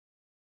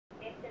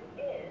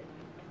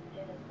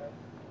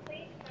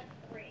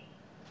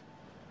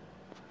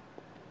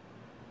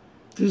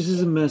This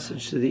is a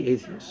message to the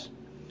atheists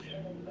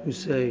who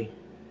say,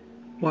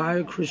 why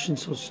are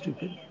Christians so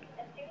stupid?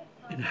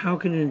 And how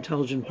can an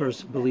intelligent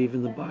person believe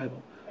in the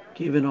Bible,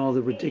 given all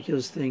the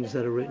ridiculous things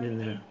that are written in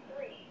there?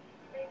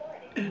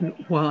 And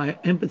while I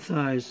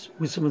empathize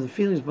with some of the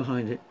feelings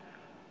behind it,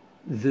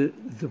 the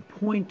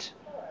point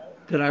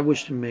that I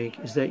wish to make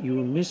is that you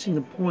are missing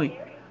the point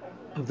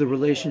of the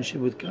relationship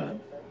with God.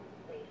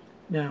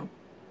 Now,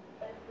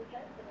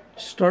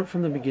 start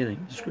from the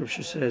beginning. The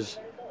scripture says,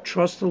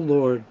 trust the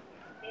Lord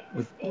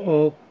with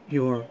all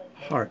your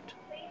heart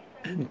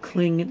and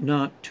cling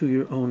not to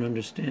your own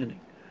understanding.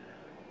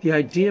 The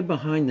idea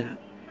behind that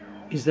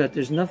is that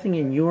there's nothing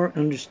in your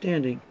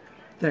understanding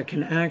that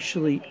can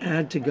actually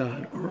add to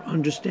God or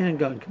understand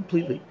God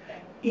completely.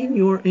 In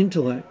your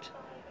intellect,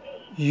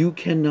 you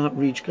cannot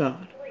reach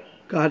God.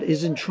 God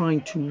isn't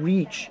trying to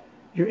reach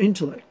your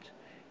intellect.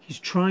 He's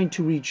trying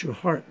to reach your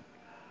heart.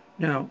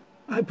 Now,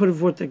 I put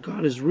forth that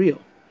God is real.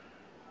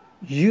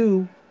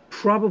 You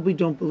probably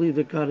don't believe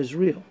that God is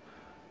real,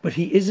 but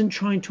he isn't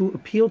trying to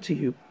appeal to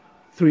you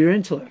through your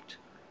intellect.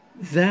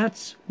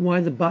 That's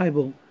why the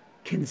Bible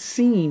can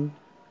seem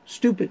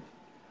stupid.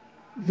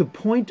 The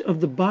point of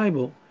the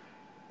Bible,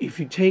 if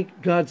you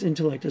take God's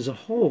intellect as a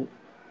whole,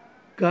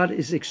 God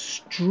is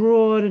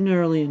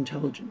extraordinarily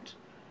intelligent.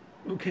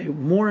 Okay,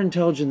 more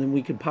intelligent than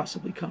we could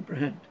possibly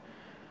comprehend.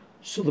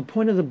 So the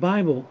point of the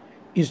Bible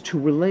is to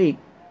relate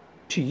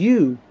to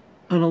you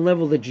on a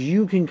level that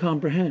you can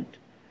comprehend,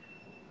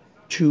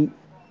 to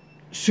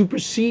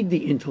supersede the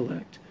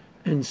intellect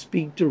and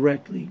speak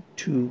directly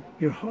to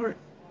your heart.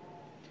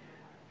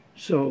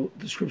 So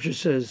the scripture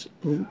says,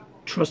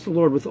 trust the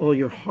Lord with all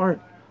your heart,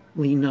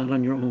 lean not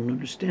on your own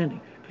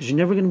understanding, because you're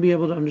never going to be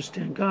able to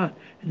understand God,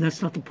 and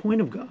that's not the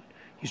point of God.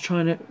 He's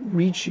trying to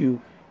reach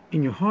you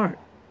in your heart.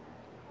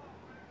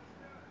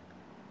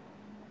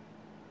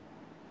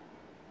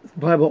 The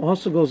Bible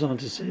also goes on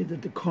to say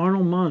that the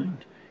carnal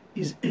mind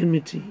is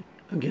enmity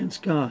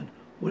against God.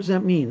 What does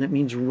that mean? That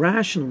means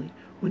rationally.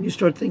 When you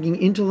start thinking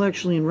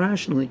intellectually and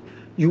rationally,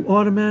 you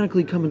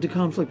automatically come into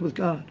conflict with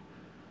God.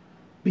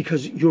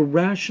 Because your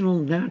rational,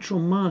 natural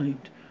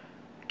mind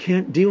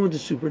can't deal with the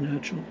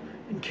supernatural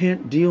and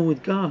can't deal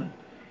with God.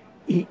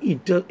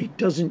 It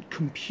doesn't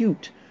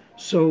compute.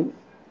 So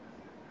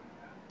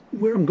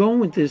where I'm going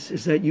with this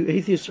is that you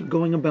atheists are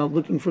going about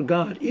looking for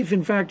God. If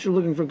in fact you're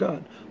looking for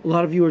God, a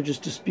lot of you are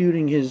just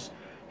disputing his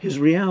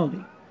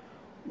reality,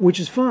 which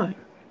is fine.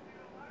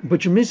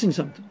 But you're missing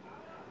something.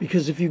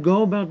 Because if you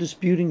go about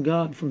disputing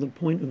God from the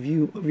point of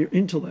view of your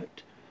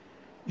intellect,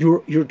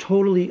 you're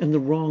totally in the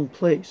wrong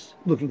place,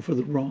 looking for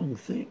the wrong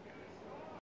thing.